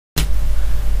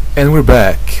And we're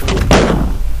back.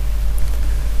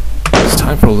 It's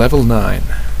time for level 9.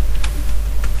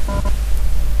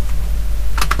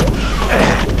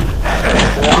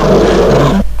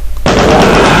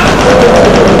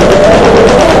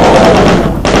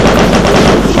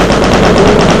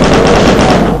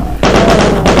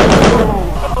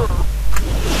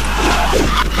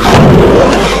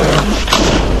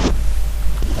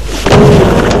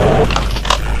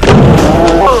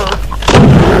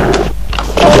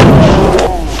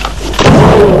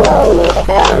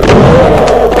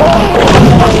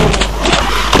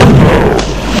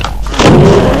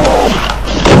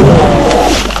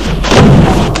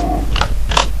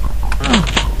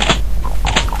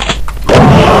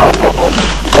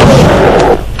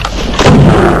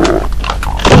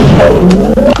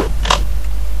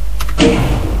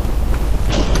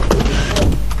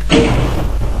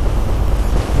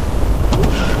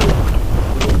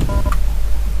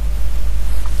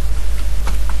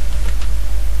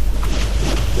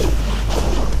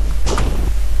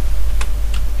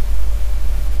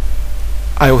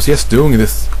 I was just doing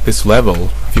this level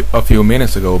a few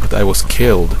minutes ago, but I was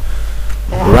killed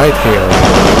right here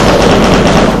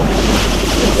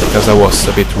because I was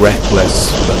a bit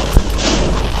reckless. But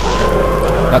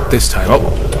not this time. Oh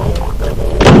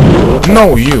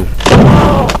no, you!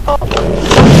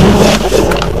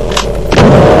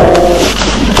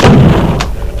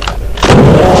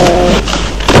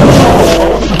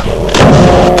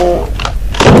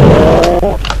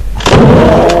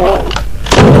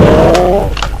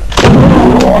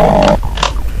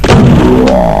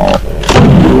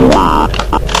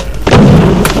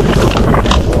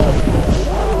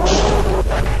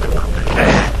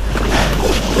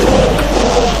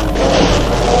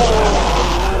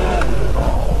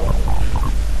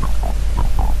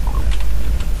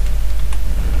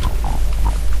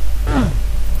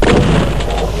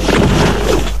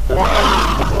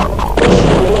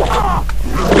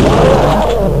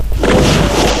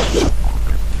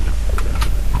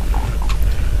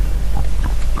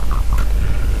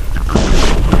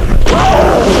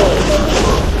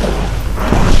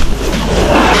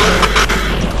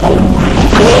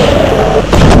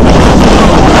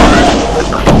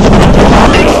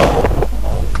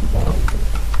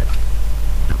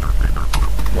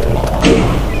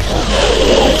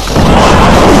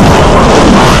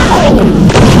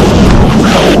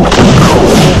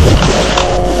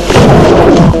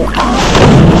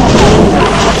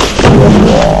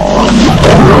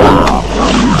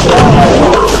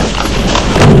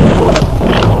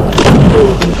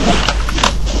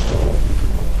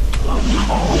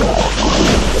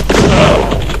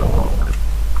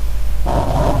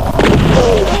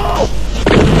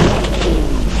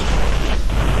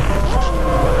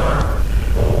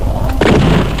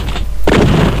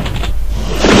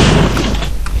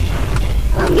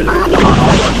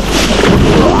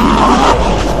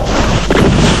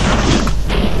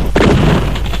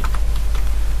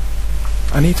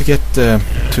 I need to get to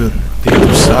the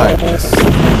other side. Yes.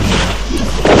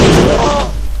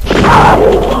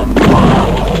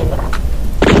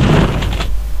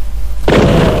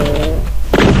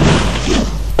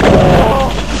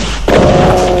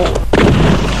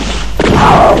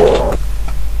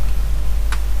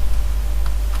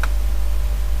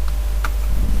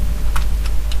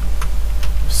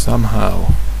 Somehow.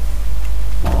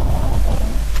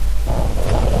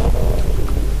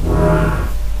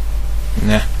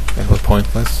 Nah, that was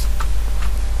pointless.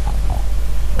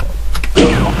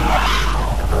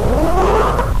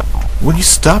 Would you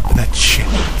stop that shit?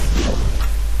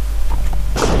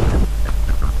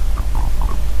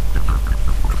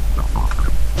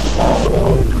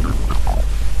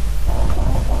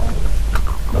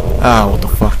 Ah, what the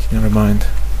fuck? Never mind.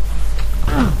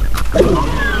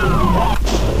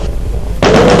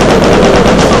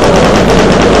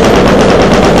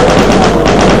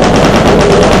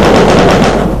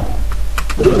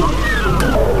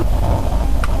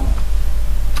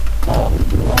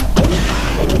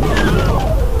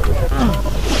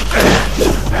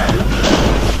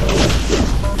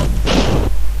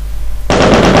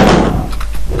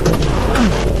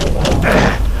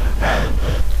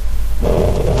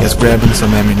 Just grabbing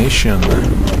some ammunition.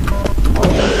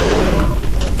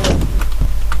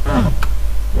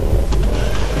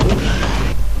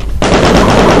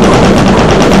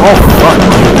 Oh fuck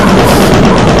you guys.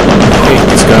 I hate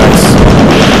these guys.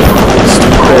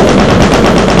 Stupid.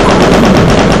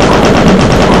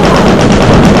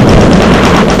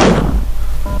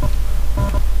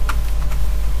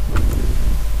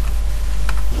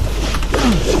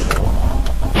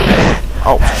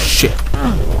 Oh shit.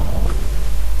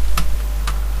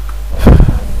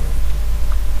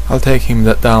 I'll take him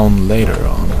down later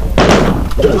on.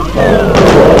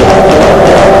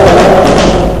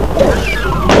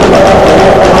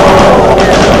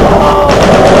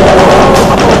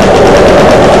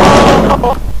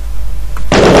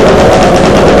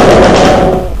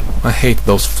 I hate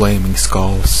those flaming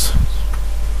skulls.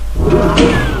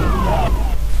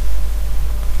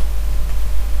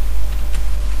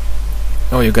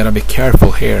 Oh, you gotta be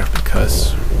careful here,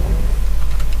 because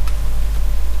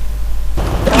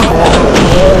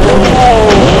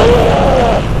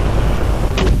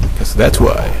that's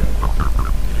why.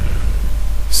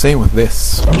 Same with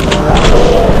this.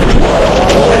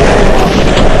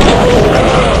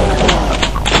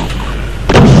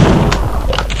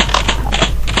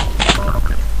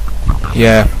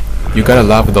 Yeah, you gotta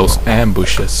love those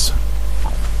ambushes.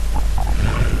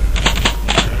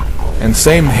 And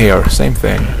same here, same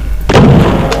thing.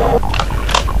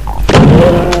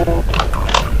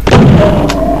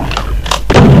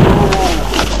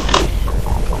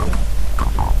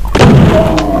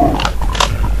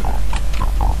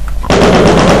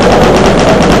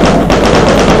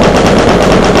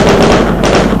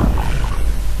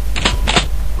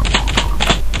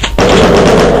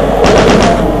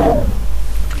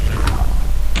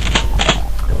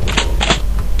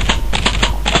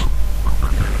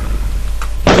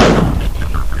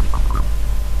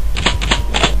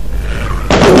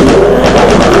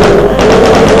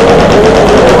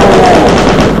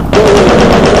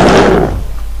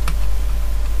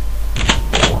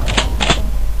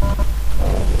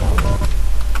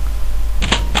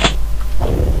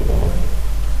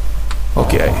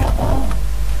 Okay.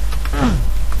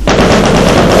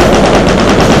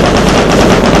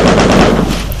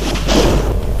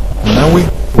 Now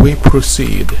we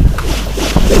proceed.